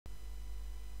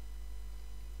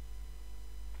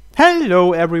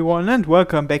Hello everyone and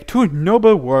welcome back to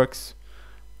Noble Works.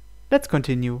 Let's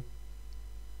continue.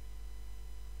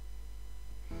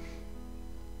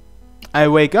 I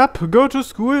wake up, go to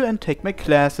school and take my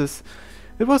classes.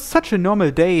 It was such a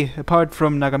normal day, apart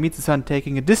from Nagamitsu-san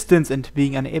taking a distance and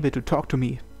being unable to talk to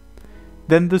me.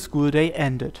 Then the school day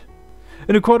ended.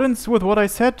 In accordance with what I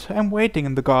said, I'm waiting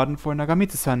in the garden for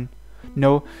Nagamitsu-san.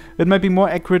 No, it might be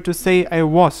more accurate to say I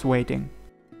was waiting.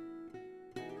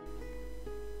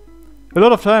 A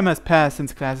lot of time has passed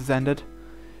since classes ended.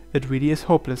 It really is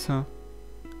hopeless, huh?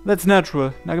 That's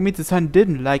natural. Nagamitsu-san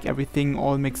didn't like everything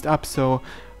all mixed up, so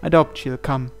I doubt she'll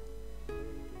come.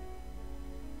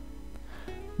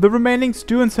 The remaining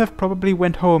students have probably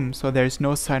went home, so there is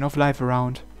no sign of life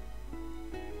around.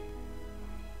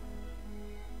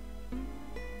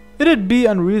 It'd be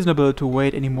unreasonable to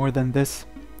wait any more than this.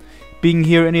 Being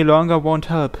here any longer won't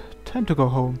help. Time to go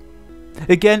home.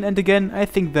 Again and again I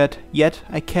think that, yet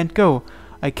I can't go,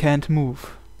 I can't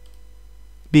move.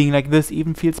 Being like this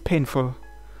even feels painful.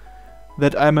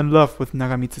 That I'm in love with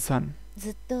Nagamitsu-san.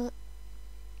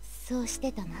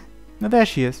 Now there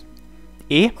she is.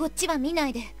 Eh?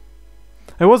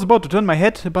 I was about to turn my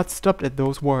head, but stopped at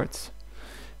those words.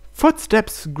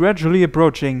 Footsteps gradually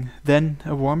approaching, then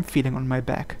a warm feeling on my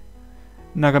back.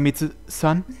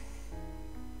 Nagamitsu-san?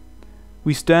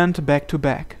 We stand back to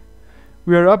back.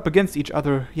 We are up against each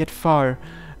other, yet far,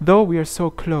 though we are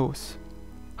so close.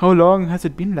 How long has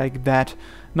it been like that?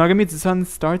 Nagamitsu-san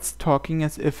starts talking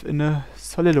as if in a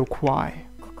soliloquy.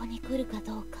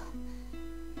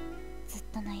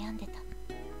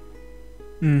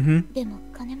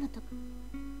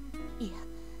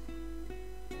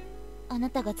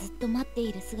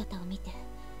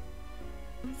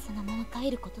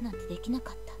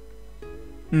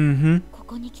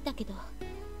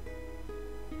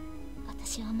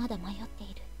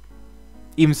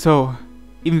 Even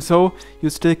so, you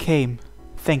still came.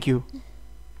 Thank you.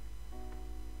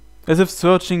 As if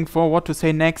searching for what to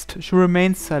say next, she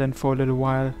remains silent for a little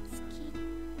while.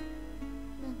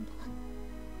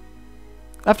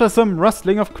 After some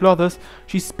rustling of clothes,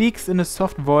 she speaks in a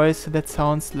soft voice that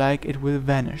sounds like it will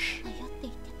vanish.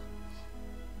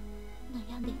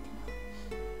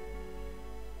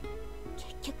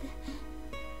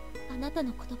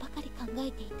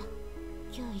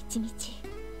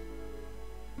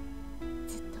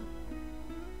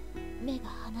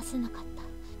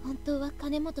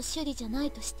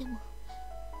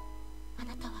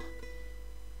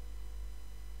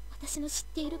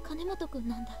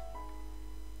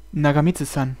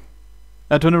 Nagamitsu-san.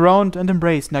 I turn around and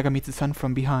embrace Nagamitsu-san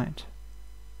from behind.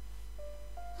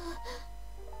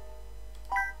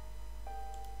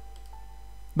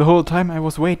 The whole time I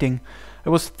was waiting, I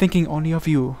was thinking only of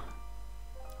you.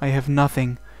 I have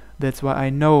nothing. That's why I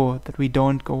know that we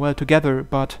don't go well together,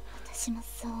 but...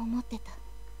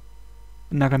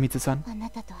 Nagamitsu-san.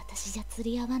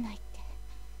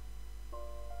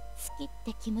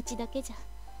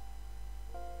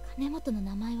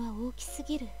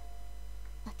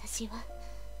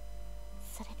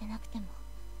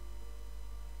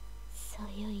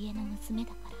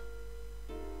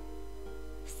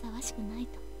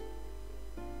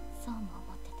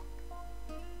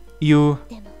 You...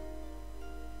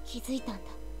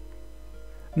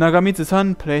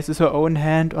 Nagamitsu-san places her own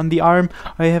hand on the arm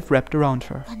I have wrapped around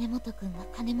her.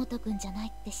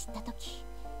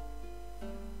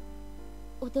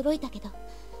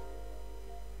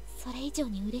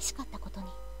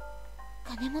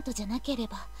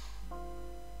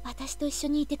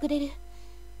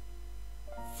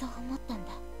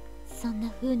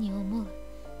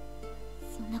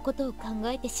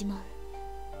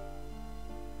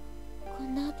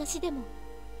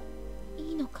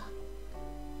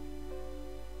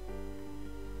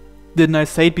 Didn't I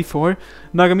say it before?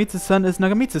 Nagamitsu-san is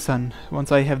Nagamitsu-san.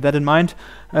 Once I have that in mind,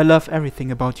 I love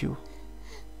everything about you.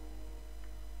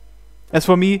 As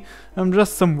for me, I'm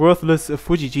just some worthless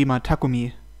Fujijima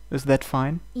Takumi. Is that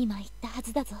fine?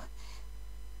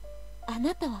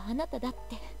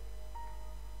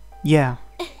 Yeah.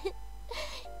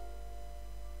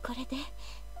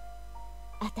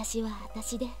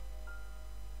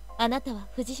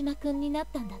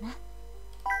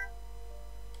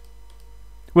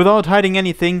 Without hiding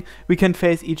anything, we can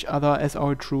face each other as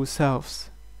our true selves.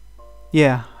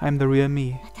 Yeah, I'm the real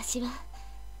me.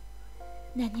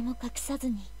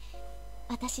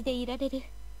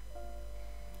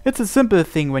 It's a simple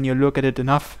thing when you look at it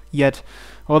enough, yet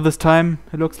all this time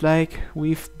it looks like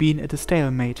we've been at a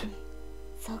stalemate.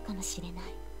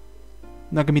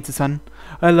 Nagamitsu-san,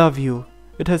 I love you.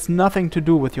 It has nothing to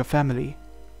do with your family.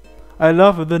 I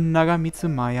love the Nagamitsu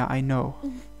Maya I know.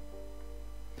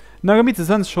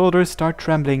 Nagamitsu-san's shoulders start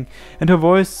trembling, and her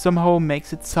voice somehow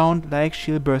makes it sound like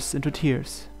she'll burst into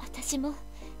tears. 私も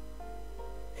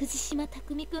藤島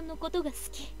匠くんのことが好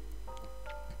き。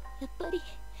やっぱり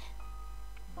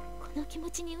この気持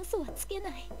ちに嘘はつけな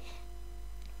い。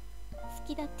好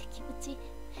きだって気持ちいっ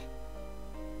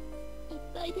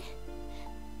ぱいで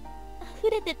溢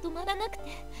れて止まらなくて。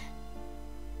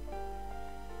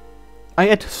I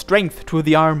add strength to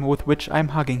the arm with which I'm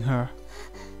hugging her.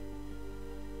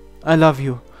 I love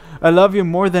you. I love you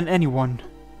more than anyone.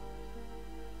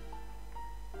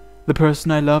 The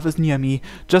person I love is near me.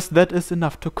 Just that is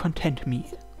enough to content me.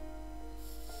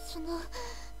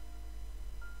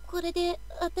 これで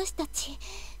私たち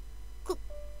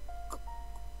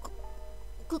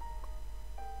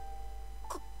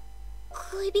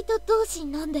恋人同士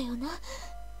なんだよな。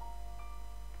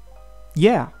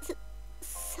Yeah.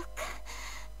 そっか。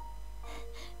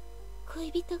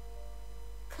恋人か。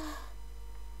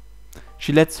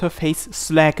She lets her face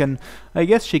slacken. I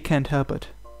guess she can't help it.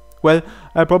 Well,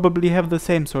 I probably have the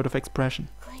same sort of expression.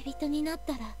 恋人になっ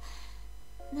たら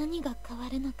何が変わ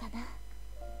るのかな。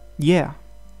Yeah.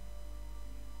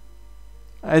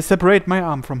 I separate my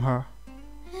arm from her.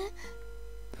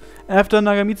 After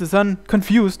Nagamitsu-san,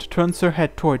 confused, turns her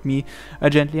head toward me, I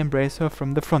gently embrace her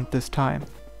from the front this time.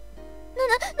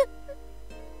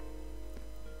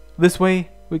 This way,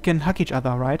 we can hug each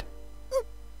other, right?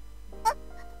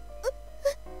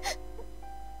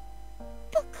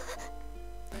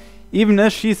 Even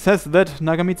as she says that,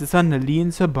 Nagamitsu-san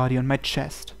leans her body on my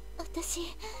chest.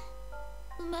 私、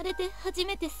生まれて初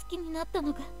めて好きになった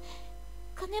のが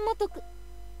金本くん。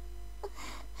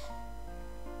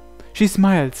She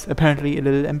smiles, apparently a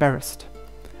little embarrassed.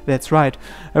 That's right,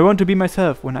 I want to be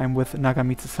myself when I'm with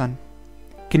Nagamitsu-san.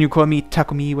 Can you call me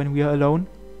Takumi when we are alone?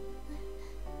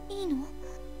 いいの?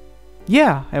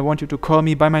 Yeah, I want you to call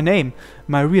me by my name,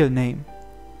 my real name.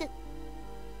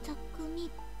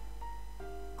 Takumi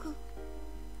くん.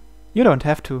 You don't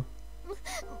have to. 無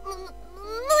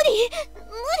理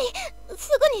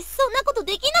すぐにそんなこと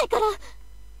できないから。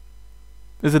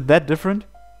 Is it that different?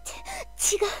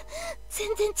 違う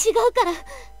全然違うから。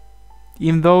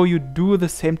 Even though you do the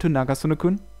same to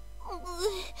Nagasune-kun?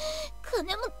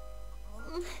 金も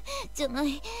じゃな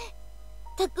い。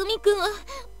匠くんは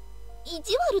意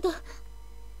地悪だ。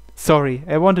 Sorry,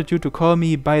 I wanted you to call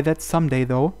me by that someday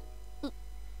though.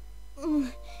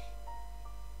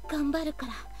 頑張るか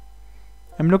ら。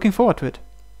 I'm looking forward to it.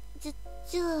 じゃ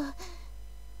あ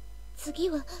次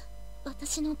は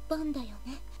私の番だよ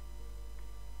ね。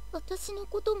私の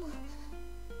ことも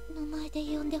名前で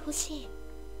呼んでほしい。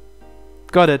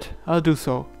 Got it, I'll do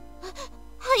so.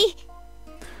 はい。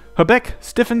 Her back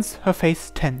stiffens, her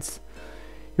face tense.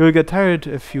 You'll get tired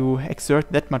if you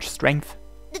exert that much strength.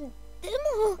 でも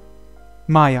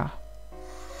Maya.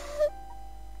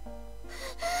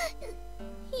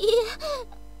 いえ、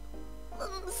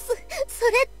そ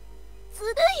れずる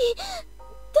い。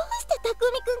どうして匠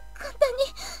くん簡単に。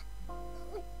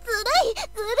ずる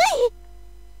い。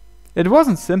 It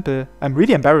wasn't simple, I'm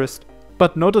really embarrassed.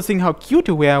 But noticing how cute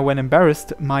you were when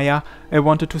embarrassed, Maya, I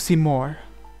wanted to see more.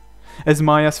 As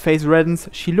Maya's face reddens,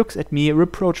 she looks at me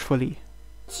reproachfully.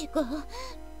 違う。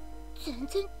全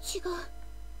然違う。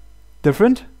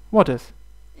 Different? What is?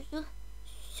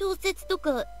 小説と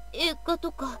か映画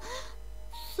とか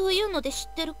そういうので知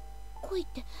ってる恋っ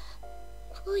て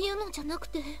そういうのじゃなく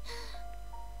て、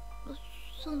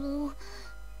その好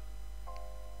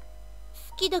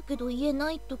きだけど言え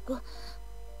ないとか、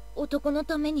男の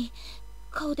ために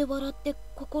顔で笑って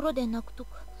心で泣くと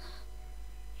か、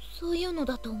そういうの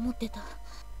だと思ってた。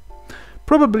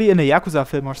 Probably in a Yakuza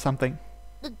film or something.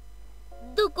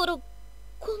 だから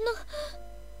こんな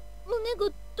胸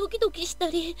がドキドキした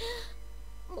り、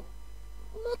もっ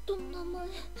と名前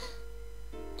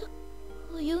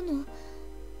というの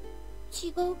違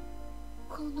う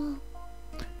かな。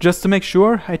 Just to make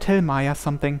sure, I tell Maya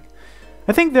something.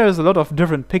 I think there's a lot of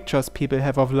different pictures people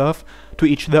have of love, to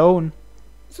each their own.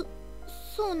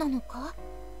 そうなのか?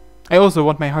 I also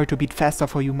want my heart to beat faster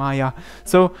for you, Maya.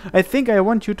 So I think I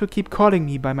want you to keep calling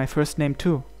me by my first name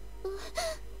too.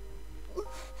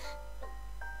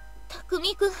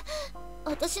 匠くん、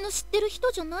私の知ってる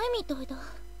人じゃないみたいだ。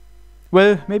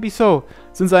 Well, maybe so.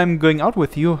 Since I'm going out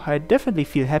with you, I definitely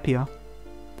feel happier.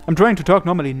 I'm trying to talk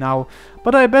normally now,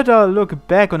 but I better look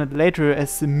back on it later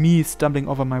as me stumbling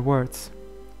over my words.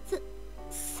 そ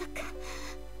っか。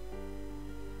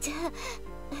じゃあ、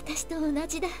私と同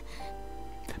じだ。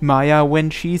 Maya, when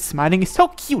she's smiling, is so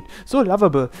cute, so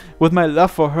lovable. With my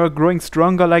love for her growing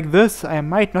stronger like this, I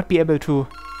might not be able to...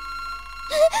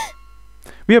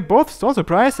 We are both so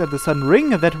surprised at the sudden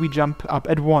ring that we jump up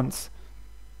at once.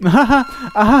 ご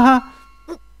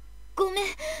めん。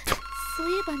そう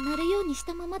いえば鳴るようにし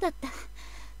たままだった。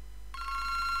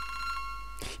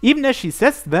 Even as she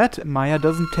says that, Maya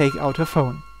doesn't take out her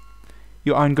phone.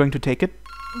 You aren't going to take it?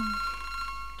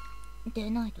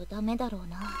 出ないとダメだろう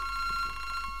な。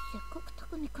せっかく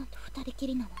匠君と二人き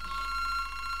りなのに。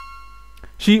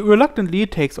 She reluctantly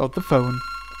takes out the phone.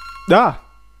 Ah!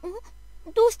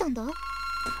 どうしたんだ?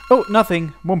 Oh,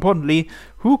 nothing. More importantly,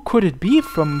 who could it be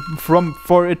for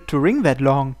it to ring that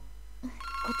long? こ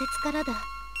てつからだ。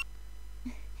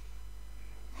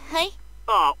はい。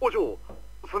あ、お嬢、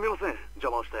すみません、邪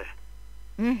魔をして。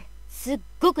すっ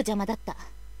ごく邪魔だった。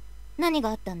何が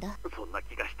あったんだ? そんな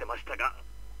気がしてましたが、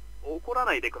怒ら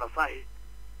ないでください。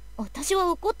私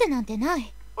は怒ってなんてな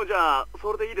い。じゃあ、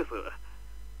それでいいです。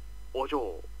お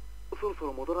嬢、そろそ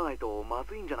ろ戻らないとま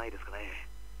ずいんじゃないですかね。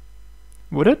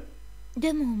Would it?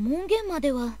 でも門限ま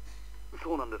では。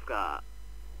そうなんですが、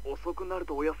遅くなる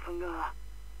とおやっさんが。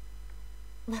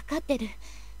わかってる。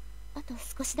あと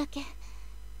少しだけ。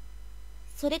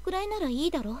それくらいならい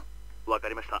いだろ。わか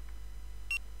りました。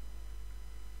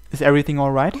Is everything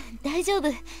alright? 大丈夫。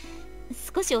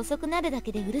少し遅くなるだ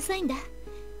けでうるさいんだ。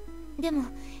でも、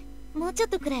もうちょっ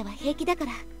とくらいは平気だか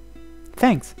ら。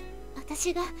Thanks.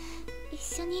 私が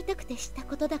一緒にいたくてした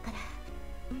ことだから。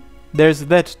There's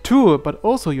that too, but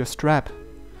also your strap.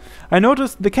 I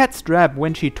noticed the cat strap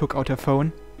when she took out her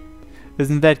phone.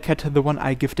 Isn't that cat the one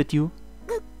I gifted you?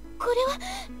 これは、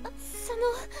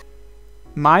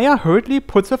Maya hurriedly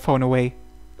puts her phone away.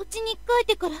 うちに帰っ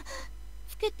てから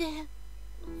つけて、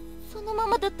そのま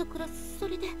まだったからそ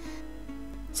れで。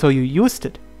So you used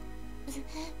it. 好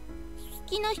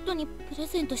きな人にプレ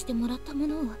ゼントしてもらったも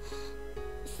のを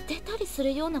捨てたりす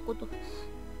るようなこと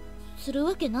する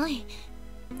わけない。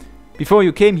Before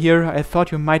you came here, I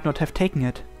thought you might not have taken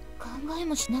it. 考え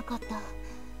もしなかった。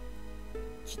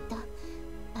きっと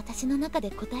私の中で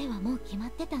答えはもう決ま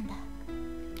ってたんだ。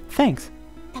Thanks.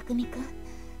 匠君、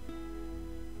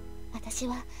私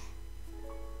は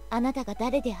あなたが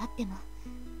誰であっても好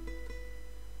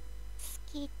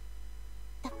き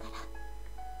だか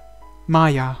ら。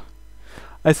Maya.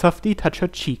 I softly touch her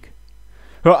cheek.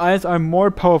 Her eyes are more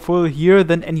powerful here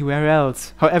than anywhere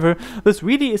else. However, this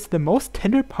really is the most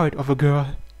tender part of a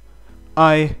girl.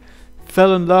 I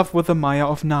fell in love with the Maya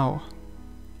of now.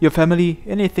 Your family,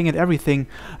 anything and everything.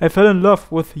 I fell in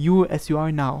love with you as you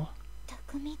are now.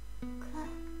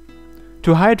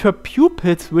 To hide her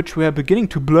pupils, which were beginning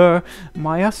to blur,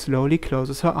 Maya slowly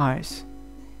closes her eyes.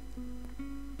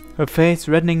 Her face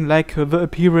reddening like the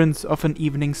appearance of an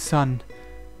evening sun.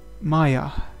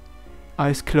 Maya.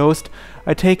 Eyes closed,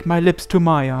 I take my lips to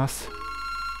Maya's.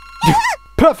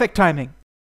 Perfect timing!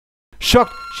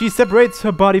 Shocked, she separates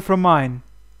her body from mine.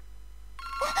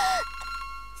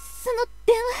 その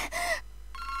電話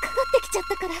かかってきちゃっ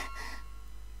たから。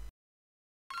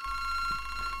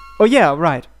Oh yeah,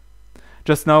 right.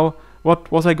 Just now,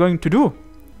 what was I going to do?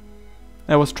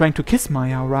 I was trying to kiss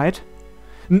Maya, right?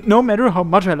 No matter how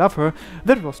much I love her,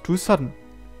 that was too sudden.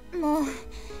 もう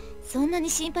そんなに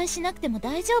心配しなくても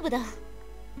大丈夫だ。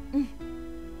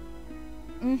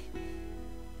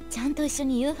ちゃんと一緒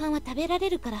に夕飯は食べられ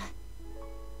るから。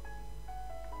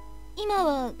今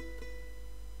は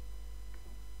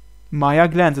Maya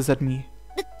glances at me.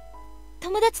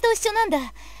 友達と一緒なんだ。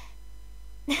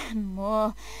も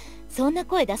うそんな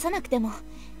声出さなくても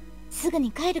すぐ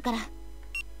に帰るから。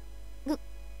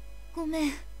ごめ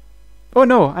ん。Oh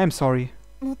no, I'm sorry.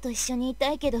 もっと一緒にいた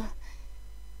いけど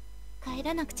帰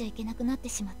らなくちゃいけなくなって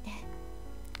しまって。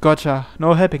Gotcha,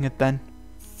 no helping it then.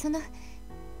 その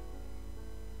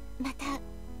また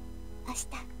明日。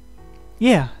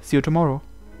Yeah, see you tomorrow.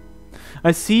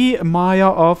 I see Maya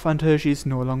off until she's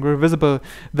no longer visible.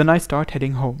 Then I start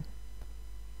heading home.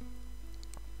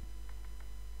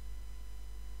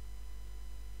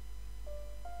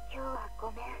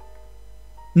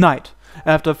 Night.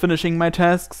 After finishing my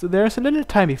tasks, there's a little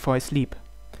time before I sleep.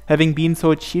 Having been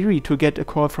so cheery to get a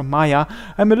call from Maya,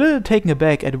 I'm a little taken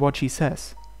aback at what she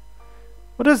says.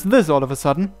 What is this all of a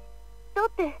sudden? だ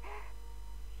って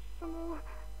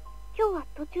今日は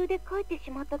途中で帰ってし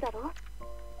まっただろ。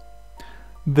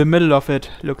 The middle of it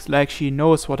looks like she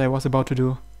knows what I was about to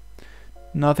do.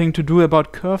 Nothing to do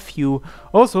about curfew.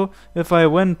 Also, if I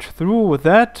went through with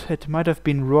that, it might have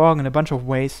been wrong in a bunch of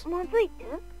ways. まずいって?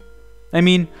 I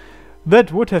mean,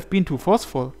 that would have been too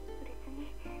forceful. 別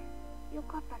によ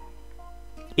かったのに。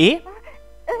え? いや、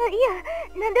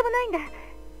なんでもないんだ。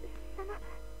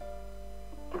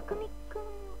匠君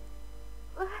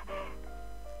は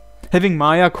Having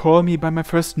Maya call me by my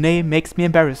first name makes me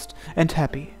embarrassed and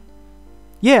happy.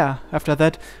 Yeah, after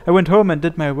that, I went home and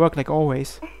did my work like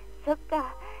always. そっ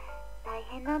か、大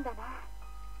変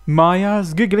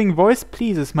Maya's giggling voice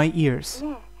pleases my ears.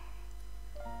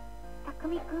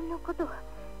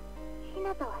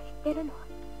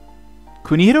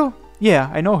 Kunihiro? Yeah,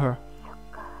 I know her.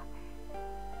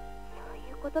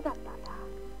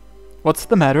 What's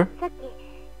the matter?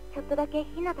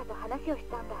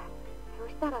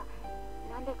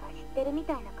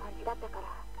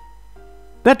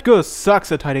 That girl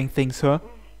sucks at hiding things, huh?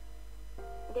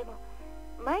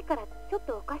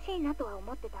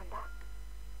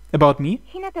 About me?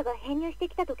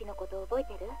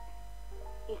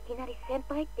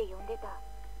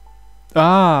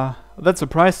 Ah, that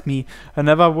surprised me. I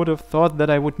never would have thought that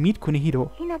I would meet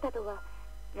Kunihiro.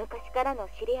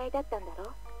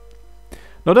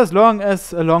 Not as long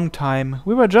as a long time.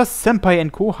 We were just senpai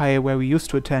and kohai where we used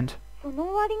to attend.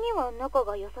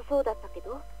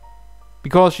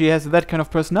 Because she has that kind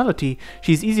of personality,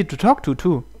 she's easy to talk to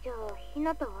too.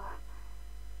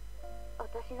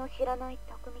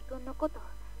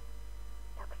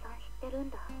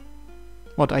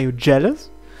 What, are you jealous?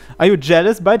 Are you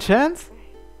jealous by chance?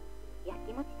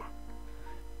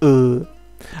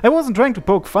 I wasn't trying to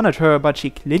poke fun at her, but she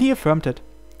clearly affirmed it.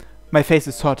 My face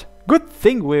is hot. Good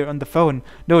thing we're on the phone.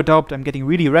 No doubt I'm getting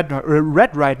really red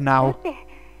right now.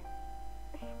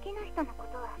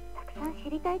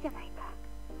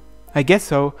 I guess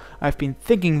so. I've been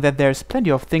thinking that there's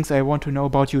plenty of things I want to know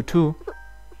about you too.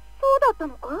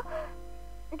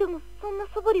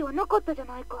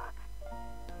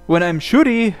 When I'm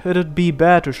shuri, it'd be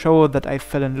bad to show that I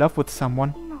fell in love with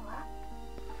someone.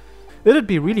 It'd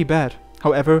be really bad.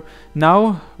 However,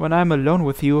 now, when I'm alone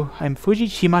with you, I'm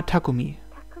Fujishima Takumi.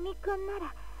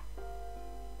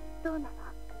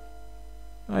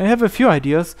 I have a few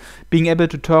ideas. Being able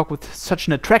to talk with such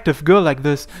an attractive girl like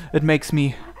this, it makes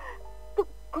me...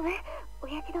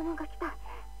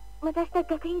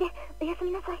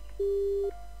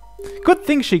 Good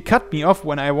thing she cut me off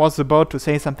when I was about to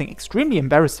say something extremely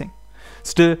embarrassing.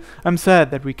 Still, I'm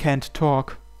sad that we can't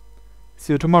talk.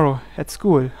 See you tomorrow at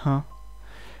school, huh?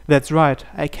 That's right,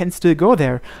 I can still go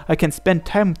there. I can spend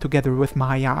time together with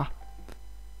Maya.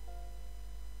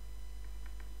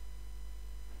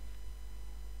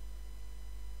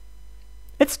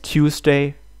 It's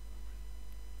Tuesday.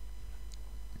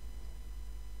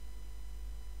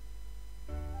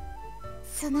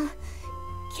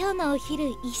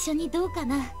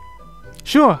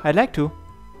 Sure, I'd like to.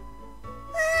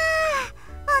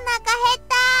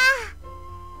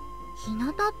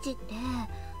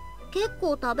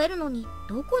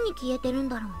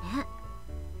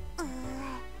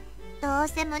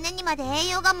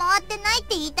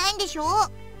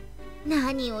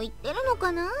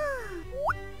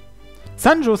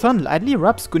 Sanjo-san lightly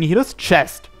rubs Kunihiro's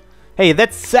chest. Hey,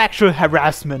 that's sexual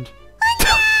harassment.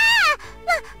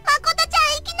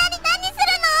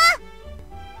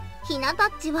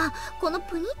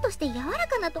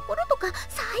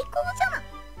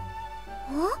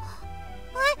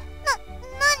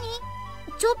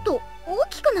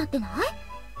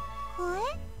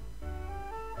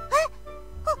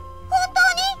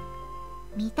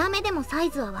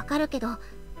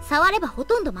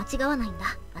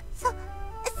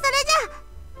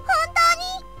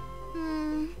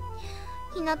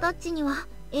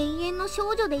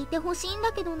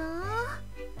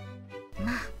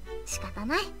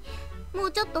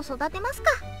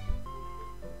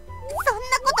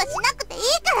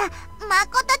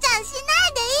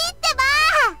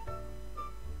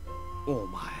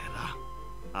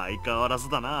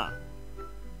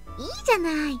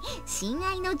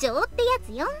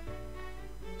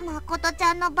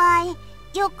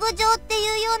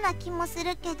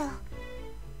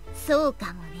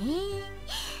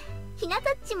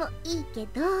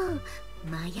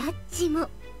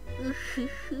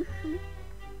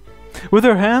 With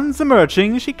her hands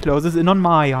emerging, she closes in on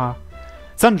Maya.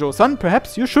 Sanjo-san,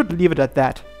 perhaps you should leave it at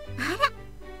that.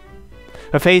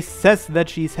 Her face says that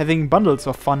she's having bundles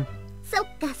of fun.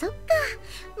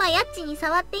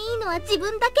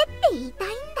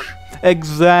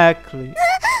 Exactly.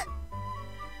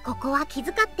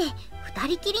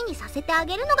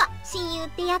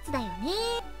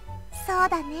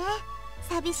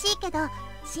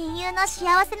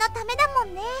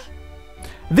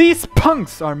 These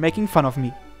punks are making fun of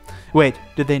me. Wait,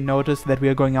 did they notice that we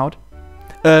are going out?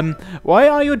 Why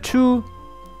are you two...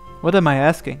 What am I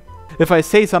asking? If I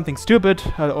say something stupid,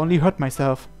 I'll only hurt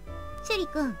myself.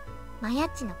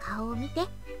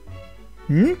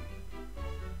 Hmm?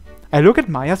 I look at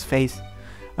Maya's face.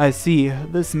 I see,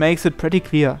 this makes it pretty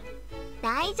clear.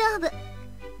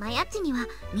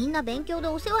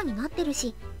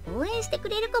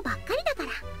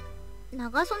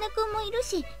 長曽根くんもいる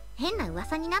し、変な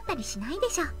噂になったりしないで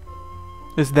しょ。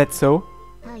Is that so?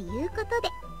 ということで、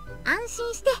安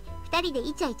心して二人で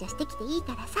イチャイチャしてきていい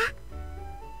からさ。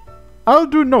I'll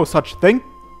do no such thing.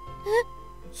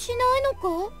 しないの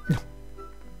か？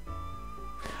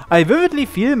 I vividly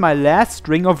feel my last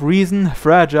string of reason,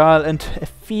 fragile and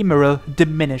ephemeral,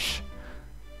 diminish.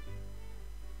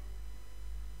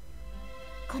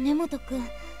 金本くん、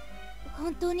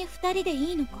本当に二人で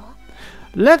いいのか？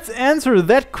 Let's answer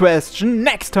that question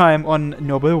next time on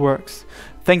Noble Works.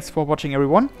 Thanks for watching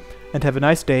everyone and have a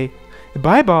nice day.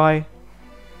 Bye bye.